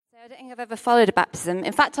I don't think I've ever followed a baptism.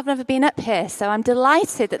 In fact, I've never been up here, so I'm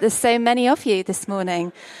delighted that there's so many of you this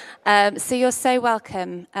morning. So you're so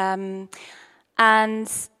welcome. Looking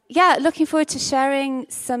forward to sharing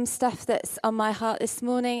some stuff that's on my heart this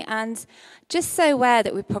morning, and just so aware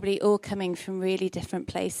that we're probably all coming from really different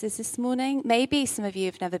places this morning. Maybe some of you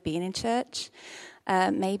have never been in church.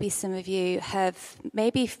 Maybe some of you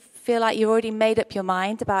feel like you've already made up your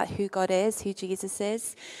mind about who God is, who Jesus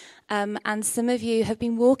is. And some of you have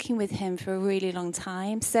been walking with him for a really long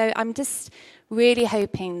time. So I'm just really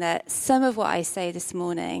hoping that some of what I say this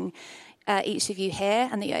morning, each of you hear,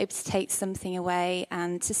 and that you're able to take something away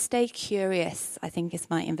and to stay curious, I think is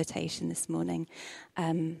my invitation this morning.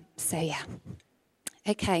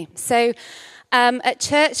 Okay, so at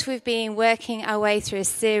church we've been working our way through a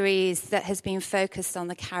series that has been focused on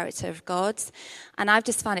the character of God, and I've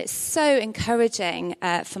just found it so encouraging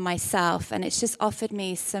for myself, and it's just offered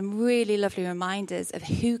me some really lovely reminders of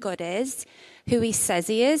who God is, who he says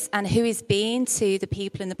he is, and who he's been to the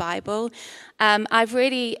people in the Bible. I've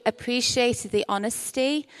really appreciated the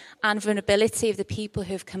honesty and vulnerability of the people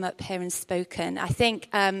who have come up here and spoken. I think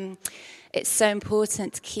it's so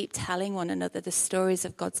important to keep telling one another the stories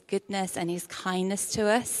of God's goodness and his kindness to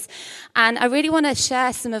us. And I really want to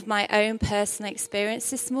share some of my own personal experience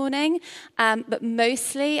this morning, but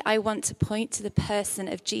mostly I want to point to the person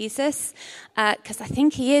of Jesus, because I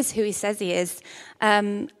think he is who he says he is.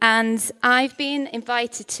 And I've been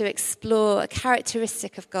invited to explore a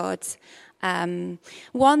characteristic of God,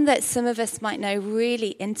 one that some of us might know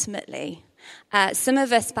really intimately. Some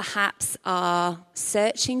of us perhaps are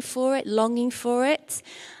searching for it, longing for it,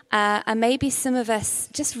 and maybe some of us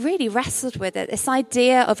just really wrestled with it, this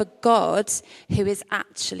idea of a God who is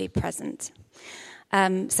actually present.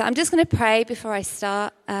 So I'm just going to pray before I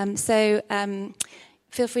start. Feel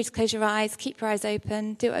free to close your eyes, keep your eyes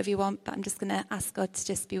open, do whatever you want, but I'm just going to ask God to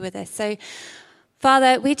just be with us. So,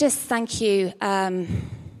 Father, we just thank you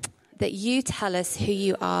that you tell us who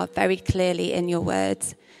you are very clearly in your word.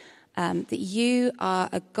 That you are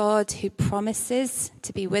a God who promises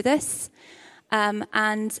to be with us.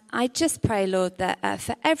 And I just pray, Lord, that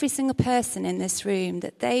for every single person in this room,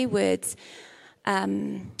 that they would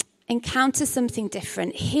encounter something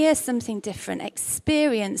different, hear something different,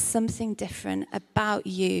 experience something different about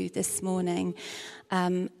you this morning.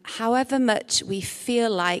 However much we feel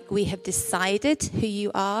like we have decided who you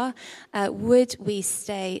are, would we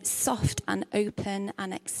stay soft and open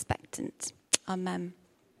and expectant? Amen.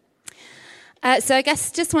 So I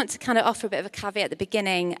guess just want to kind of offer a bit of a caveat at the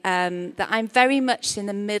beginning, that I'm very much in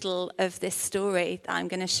the middle of this story that I'm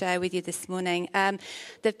going to share with you this morning. There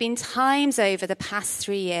have been times over the past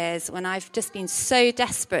 3 years when I've just been so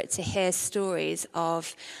desperate to hear stories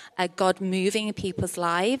of God moving in people's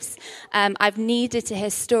lives. I've needed to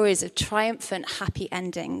hear stories of triumphant, happy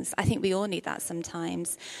endings. I think we all need that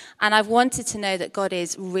sometimes. And I've wanted to know that God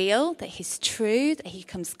is real, that he's true, that he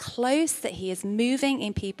comes close, that he is moving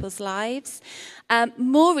in people's lives.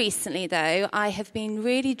 More recently, though, I have been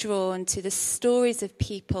really drawn to the stories of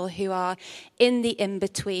people who are in the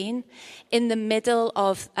in-between, in the middle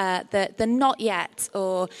of the not yet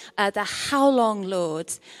or the how long,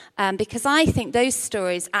 Lord, because I think those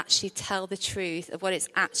stories actually tell the truth of what it's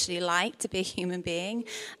actually like to be a human being.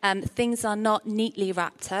 Things are not neatly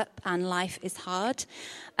wrapped up and life is hard.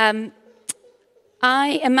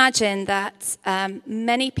 I imagine that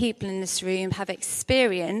many people in this room have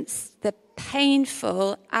experienced the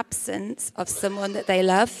painful absence of someone that they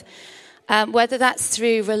love, whether that's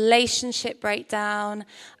through relationship breakdown,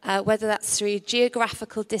 whether that's through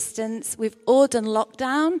geographical distance. We've all done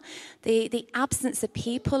lockdown. The absence of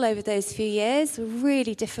people over those few years were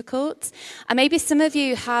really difficult. And maybe some of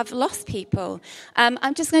you have lost people.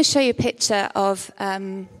 I'm just going to show you a picture of,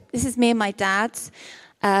 this is me and my dad.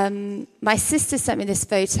 My sister sent me this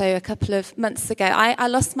photo a couple of months ago. I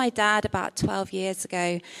lost my dad about 12 years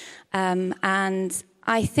ago, and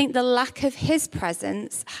I think the lack of his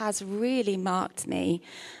presence has really marked me.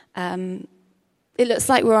 It looks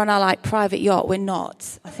like we're on our private yacht. We're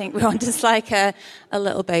not. I think we're on just a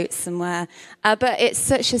little boat somewhere. But it's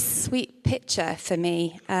such a sweet picture for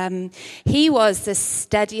me. He was the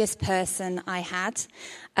steadiest person I had.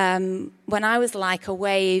 When I was like a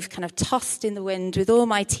wave kind of tossed in the wind with all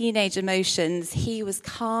my teenage emotions, he was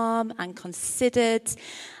calm and considered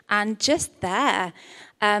and just there.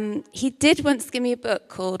 He did once give me a book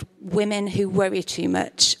called Women Who Worry Too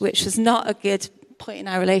Much, which was not a good point in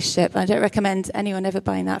our relationship. I don't recommend anyone ever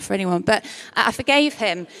buying that for anyone, but I forgave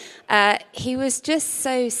him. He was just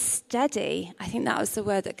so steady. I think that was the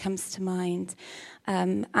word that comes to mind.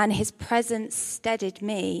 And his presence steadied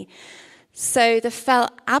me. So the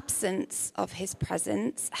felt absence of his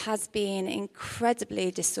presence has been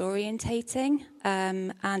incredibly disorientating,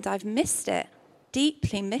 and I've missed it,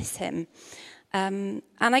 deeply miss him. And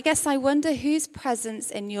I guess I wonder whose presence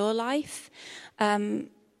in your life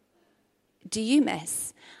do you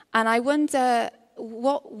miss? And I wonder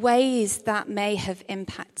what ways that may have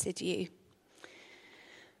impacted you.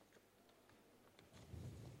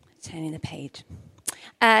 Turning the page.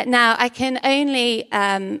 Now, I can only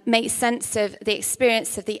make sense of the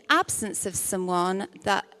experience of the absence of someone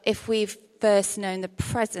that if we've first known the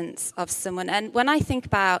presence of someone. And when I think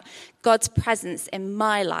about God's presence in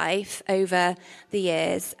my life over the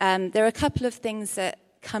years, there are a couple of things that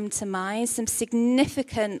come to mind, some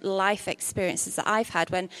significant life experiences that I've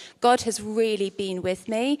had when God has really been with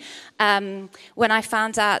me. When I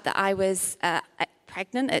found out that I was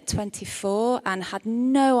pregnant at 24 and had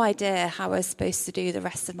no idea how I was supposed to do the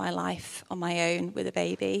rest of my life on my own with a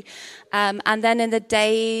baby. And then in the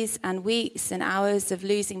days and weeks and hours of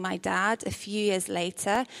losing my dad a few years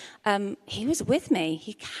later, he was with me.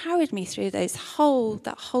 He carried me through that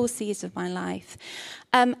whole season of my life.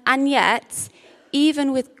 And yet,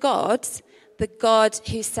 even with God, the God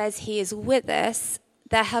who says he is with us,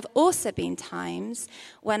 there have also been times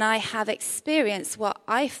when I have experienced what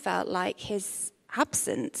I felt like his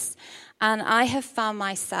absence. And I have found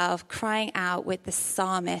myself crying out with the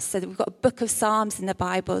psalmist. So we've got a book of Psalms in the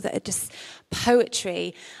Bible that are just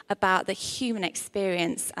poetry about the human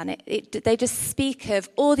experience. And they just speak of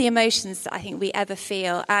all the emotions that I think we ever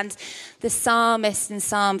feel. And the psalmist in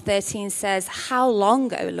Psalm 13 says, "How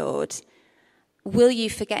long, O Lord? Will you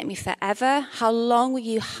forget me forever? How long will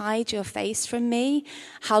you hide your face from me?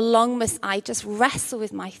 How long must I just wrestle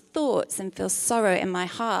with my thoughts and feel sorrow in my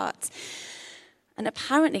heart?" And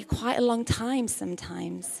apparently quite a long time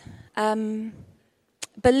sometimes.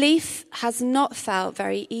 Belief has not felt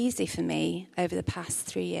very easy for me over the past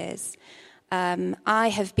 3 years. I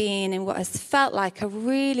have been in what has felt like a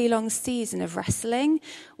really long season of wrestling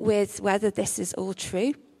with whether this is all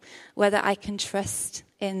true, whether I can trust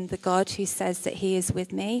in the God who says that he is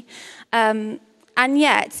with me. And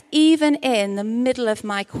yet, even in the middle of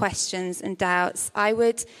my questions and doubts, I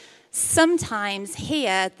would sometimes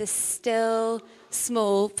hear the still,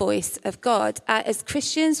 small voice of God. As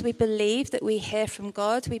Christians, we believe that we hear from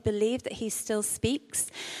God. We believe that he still speaks.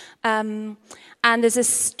 And there's a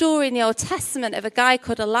story in the Old Testament of a guy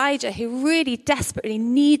called Elijah who really desperately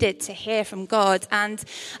needed to hear from God. And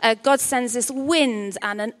God sends this wind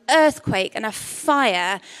and an earthquake and a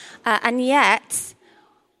fire. And yet,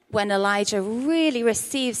 when Elijah really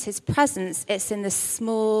receives his presence, it's in the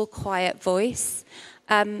small, quiet voice.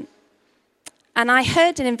 And I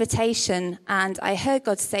heard an invitation, and I heard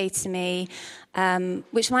God say to me,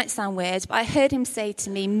 which might sound weird, but I heard him say to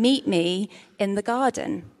me, "Meet me in the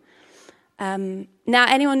garden." Now,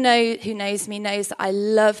 anyone who knows me knows that I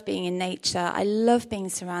love being in nature. I love being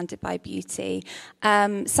surrounded by beauty.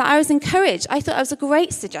 So I was encouraged. I thought it was a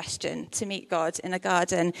great suggestion to meet God in a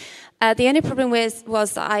garden. The only problem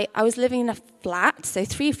was that I was living in a flat, so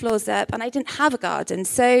 3 floors up, and I didn't have a garden.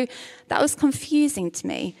 So that was confusing to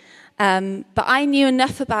me. But I knew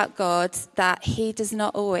enough about God that he does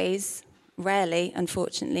not always, rarely,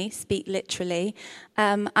 unfortunately, speak literally.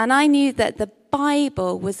 And I knew that the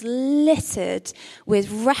Bible was littered with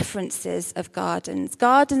references of gardens.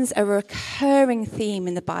 Gardens are a recurring theme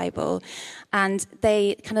in the Bible, and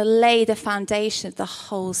they kind of lay the foundation of the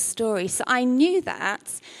whole story. So I knew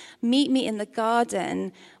that meet me in the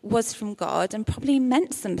garden was from God and probably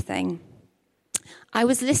meant something. I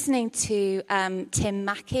was listening to Tim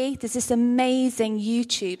Mackey. There's this amazing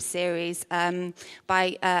YouTube series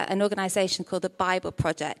by an organisation called the Bible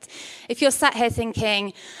Project. If you're sat here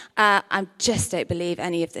thinking, I just don't believe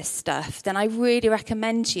any of this stuff, then I really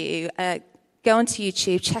recommend you go onto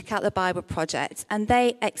YouTube, check out the Bible Project, and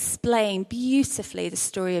they explain beautifully the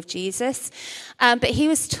story of Jesus. But he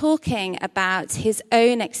was talking about his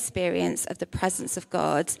own experience of the presence of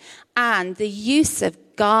God and the use of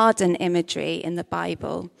garden imagery in the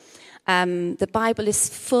Bible. The Bible is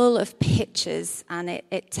full of pictures, and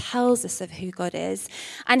it tells us of who God is.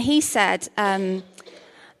 And he said,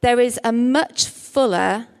 there is a much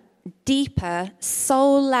fuller, deeper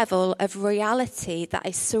soul level of reality that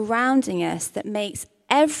is surrounding us that makes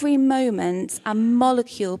every moment and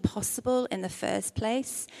molecule possible in the first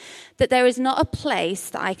place. That there is not a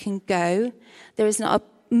place that I can go. There is not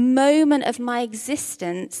a moment of my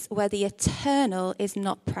existence where the eternal is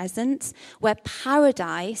not present, where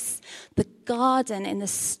paradise, the garden in the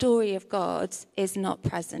story of God, is not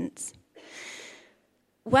present.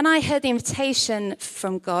 when I heard the invitation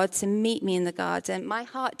from God to meet me in the garden, my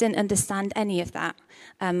heart didn't understand any of that.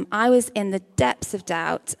 I was in the depths of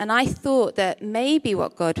doubt, and I thought that maybe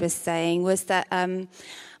what God was saying was that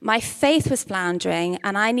my faith was floundering,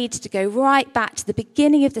 and I needed to go right back to the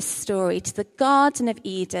beginning of the story, to the Garden of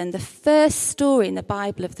Eden, the first story in the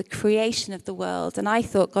Bible of the creation of the world. And I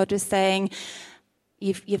thought God was saying,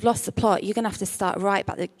 you've lost the plot. You're going to have to start right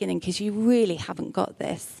back at the beginning because you really haven't got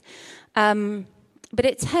this. But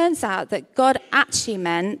it turns out that God actually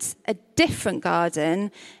meant a different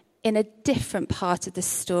garden in a different part of the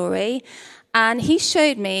story. And he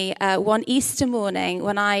showed me one Easter morning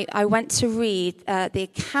when I went to read the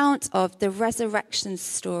account of the resurrection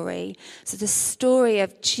story. So the story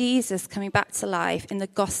of Jesus coming back to life in the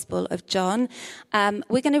Gospel of John.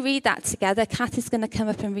 We're going to read that together. Kathy's going to come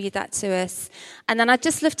up and read that to us. And then I'd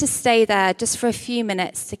just love to stay there just for a few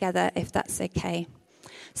minutes together, if that's okay.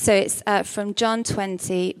 So it's from John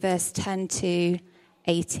 20, verse 10 to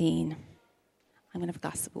 18. I'm going to have a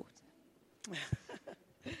glass of water.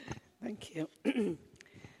 Thank you.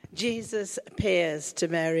 Jesus appears to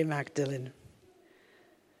Mary Magdalene.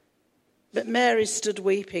 But Mary stood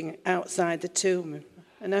weeping outside the tomb,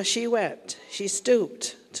 and as she wept, she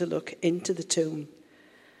stooped to look into the tomb.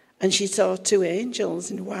 And she saw two angels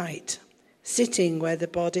in white, sitting where the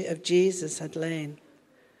body of Jesus had lain,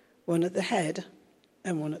 one at the head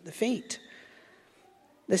and one at the feet.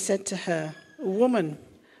 They said to her, "Woman,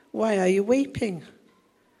 why are you weeping?"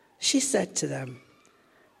 She said to them,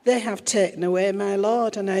 "They have taken away my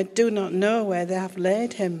Lord, and I do not know where they have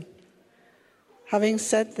laid him." Having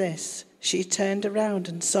said this, she turned around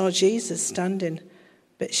and saw Jesus standing,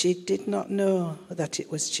 but she did not know that it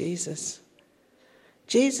was Jesus.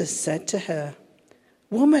 Jesus said to her,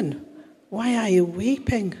 "Woman, why are you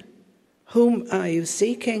weeping? Whom are you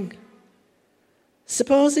seeking?"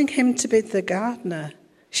 Supposing him to be the gardener,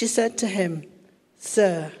 she said to him,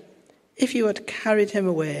 "Sir, if you had carried him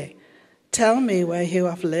away, tell me where you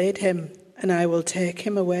have laid him, and I will take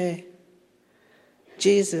him away."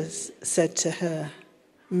 Jesus said to her,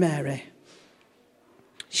 "Mary."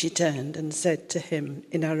 She turned and said to him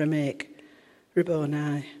in Aramaic,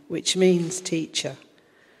 "Rabboni," which means teacher.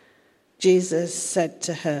 Jesus said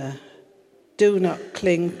to her, "Do not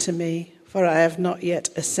cling to me, for I have not yet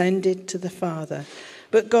ascended to the Father.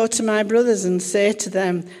 But go to my brothers and say to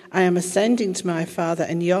them, I am ascending to my Father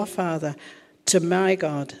and your Father, to my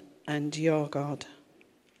God and your God."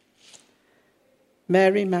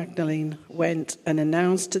 Mary Magdalene went and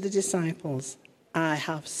announced to the disciples, "I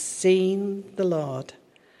have seen the Lord,"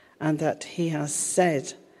 and that he has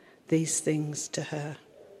said these things to her.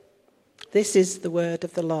 This is the word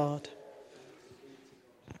of the Lord.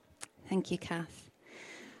 Thank you, Kath.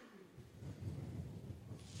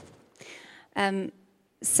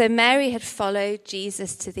 So Mary had followed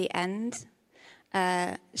Jesus to the end.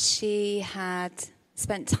 She had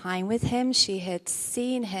spent time with him. She had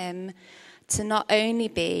seen him to not only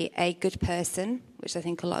be a good person, which I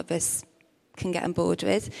think a lot of us can get on board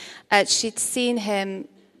with. She'd seen him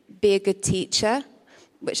be a good teacher,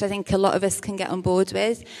 which I think a lot of us can get on board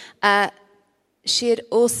with. She had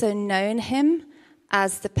also known him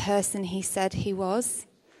as the person he said he was,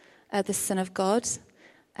 the Son of God.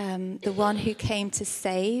 The one who came to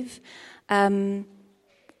save. And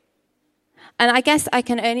I guess I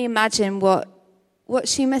can only imagine what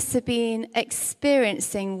she must have been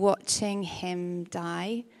experiencing watching him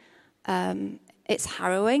die. It's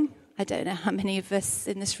harrowing. I don't know how many of us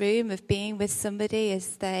in this room have been with somebody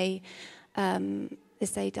as they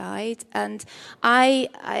died. And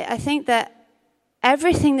I think that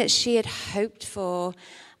everything that she had hoped for,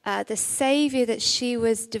 the Saviour that she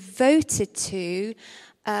was devoted to,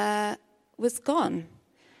 was gone.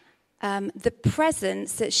 The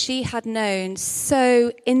presence that she had known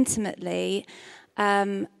so intimately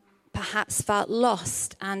perhaps felt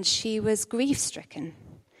lost, and she was grief-stricken.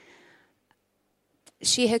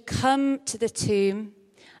 She had come to the tomb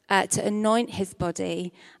to anoint his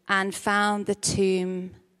body and found the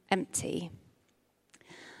tomb empty.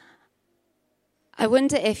 I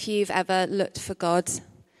wonder if you've ever looked for God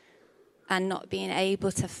and not been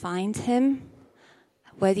able to find him.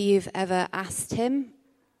 Whether you've ever asked him,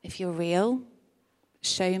 if you're real,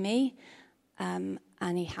 show me, and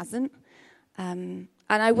he hasn't. And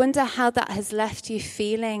I wonder how that has left you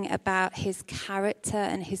feeling about his character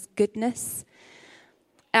and his goodness.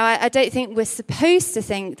 Now, I don't think we're supposed to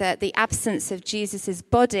think that the absence of Jesus'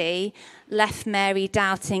 body left Mary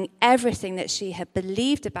doubting everything that she had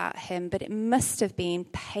believed about him, but it must have been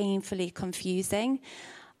painfully confusing.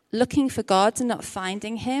 Looking for God and not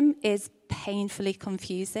finding him is painfully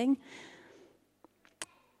confusing.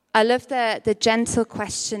 I love the gentle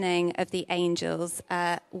questioning of the angels.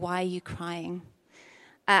 Why are you crying?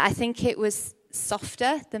 I think it was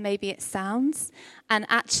softer than maybe it sounds, and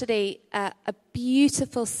actually a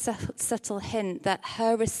beautiful, subtle hint that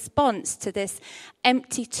her response to this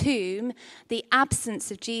empty tomb, the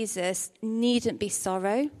absence of Jesus, needn't be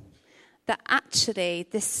sorrow, that actually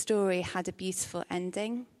this story had a beautiful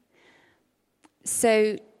ending.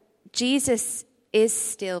 So Jesus is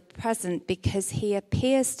still present because he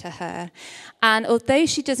appears to her. And although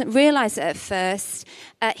she doesn't realize it at first,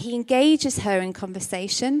 he engages her in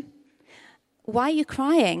conversation. Why are you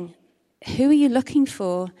crying? Who are you looking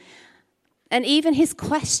for? And even his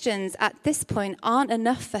questions at this point aren't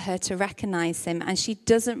enough for her to recognize him, and she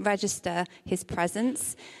doesn't register his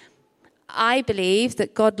presence. I believe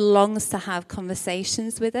that God longs to have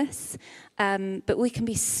conversations with us, but we can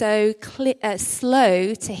be so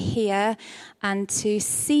slow to hear and to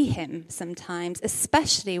see him sometimes,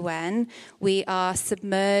 especially when we are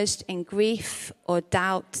submerged in grief or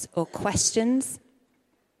doubt or questions.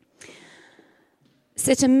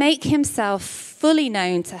 So to make himself fully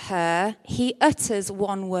known to her, he utters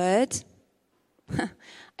one word.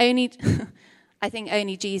 I think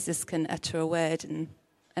only Jesus can utter a word and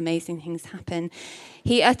amazing things happen.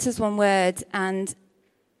 He utters one word, and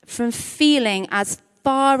from feeling as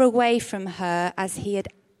far away from her as he had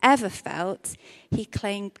ever felt, he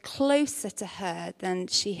came closer to her than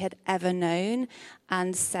she had ever known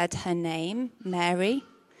and said her name, Mary.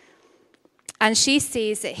 And she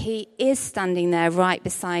sees that he is standing there right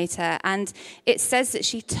beside her. And it says that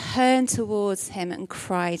she turned towards him and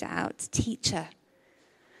cried out, "Teacher."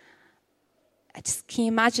 Can you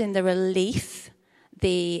imagine the relief,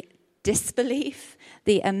 the disbelief,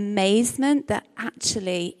 the amazement that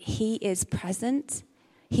actually he is present?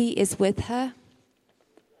 He is with her.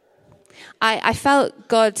 I felt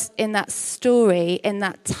God in that story, in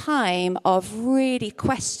that time of really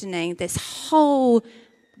questioning this whole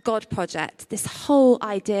God project, this whole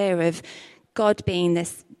idea of God being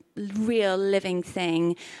this real living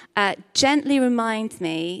thing, gently reminds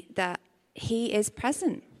me that he is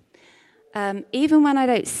present. Even when I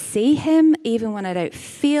don't see him, even when I don't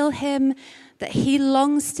feel him, that he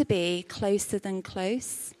longs to be closer than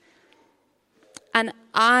close. And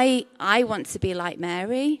I want to be like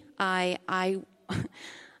Mary. I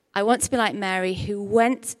want to be like Mary, who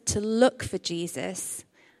went to look for Jesus,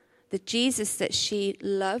 the Jesus that she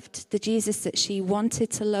loved, the Jesus that she wanted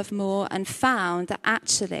to love more, and found that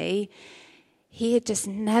actually he had just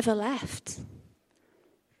never left.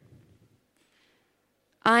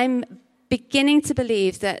 I'm beginning to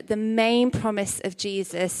believe that the main promise of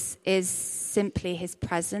Jesus is simply his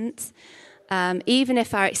presence, even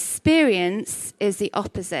if our experience is the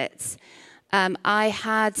opposite.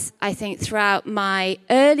 I think throughout my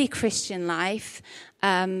early Christian life,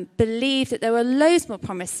 believed that there were loads more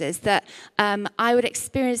promises, that I would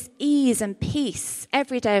experience ease and peace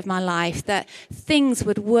every day of my life, that things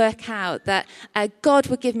would work out, that God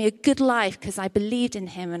would give me a good life because I believed in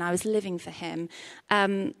him and I was living for him.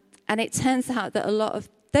 And it turns out that a lot of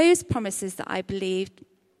those promises that I believed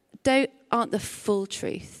aren't the full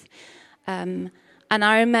truth. And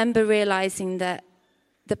I remember realizing that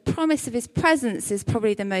the promise of his presence is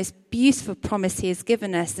probably the most beautiful promise he has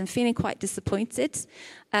given us, and feeling quite disappointed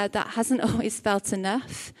that hasn't always felt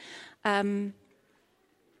enough. There's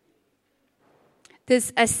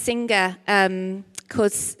a singer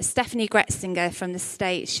called Stephanie Gretzinger from the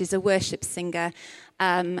States. She's a worship singer,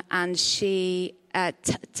 and she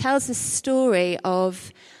tells a story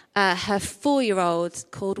of her 4-year-old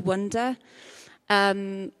called Wonder.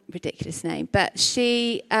 Ridiculous name, but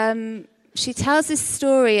she tells this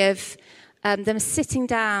story of them sitting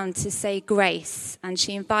down to say grace, and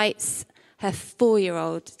she invites her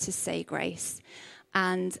 4-year-old to say grace.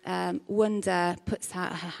 And Wonder puts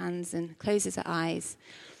out her hands and closes her eyes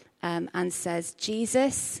and says,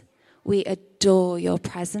 "Jesus, we adore your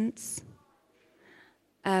presence."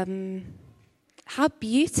 How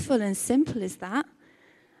beautiful and simple is that?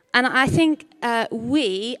 And I think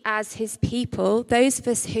we, as his people, those of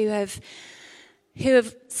us who have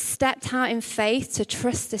stepped out in faith to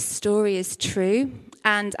trust this story is true,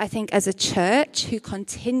 and I think as a church who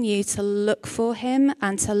continue to look for him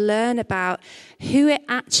and to learn about who it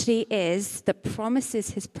actually is that promises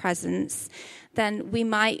his presence, then we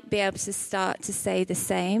might be able to start to say the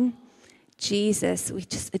same. Jesus, we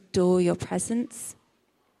just adore your presence.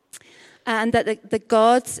 And that the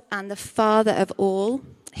God and the Father of all,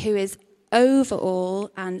 who is over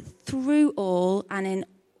all and through all and in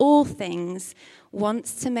all things,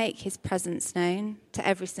 wants to make his presence known to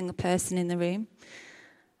every single person in the room.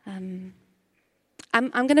 I'm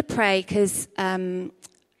going to pray because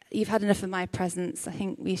you've had enough of my presence. I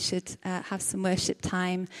think we should have some worship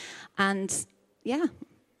time and,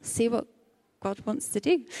 see what God wants to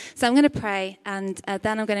do. So I'm going to pray, and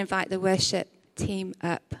then I'm going to invite the worship team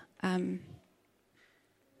up.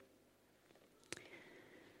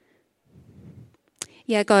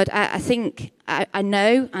 God, I think, I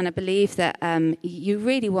know and I believe that you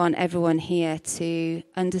really want everyone here to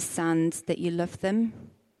understand that you love them,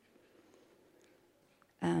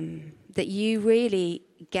 that you really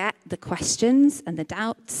get the questions and the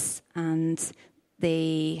doubts and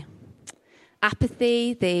the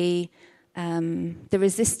apathy, the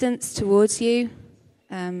resistance towards you.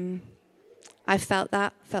 I felt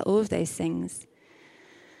all of those things.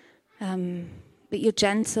 But you're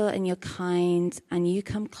gentle and you're kind and you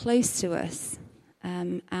come close to us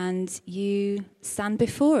and you stand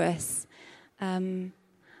before us. And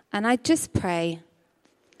I just pray,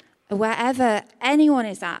 wherever anyone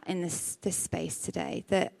is at in this space today,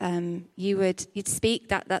 that you'd speak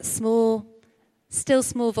that small, still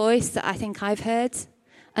small voice that I think I've heard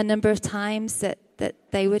a number of times, that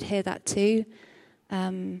they would hear that too.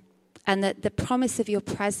 And that the promise of your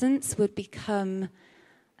presence would become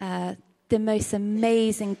the most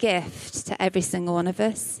amazing gift to every single one of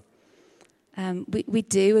us. We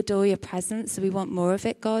do adore your presence. We want more of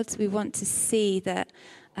it, God. We want to see that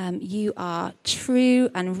you are true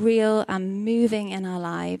and real and moving in our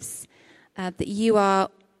lives, that you are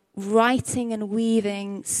writing and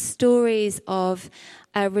weaving stories of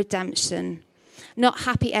redemption, not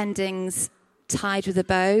happy endings tied with a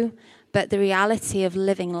bow, but the reality of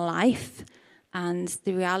living life and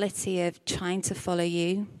the reality of trying to follow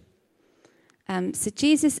you. So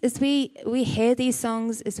Jesus, as we hear these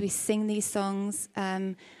songs, as we sing these songs,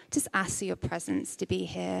 just ask for your presence to be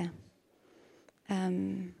here.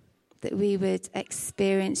 That we would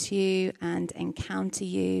experience you and encounter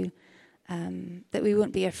you, that we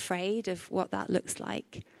wouldn't be afraid of what that looks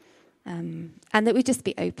like, and that we just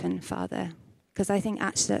be open, Father, because I think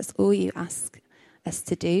actually that's all you ask us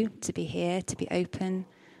to do, to be here, to be open,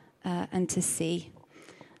 and to see.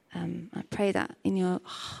 I pray that in your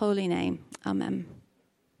holy name. Amen.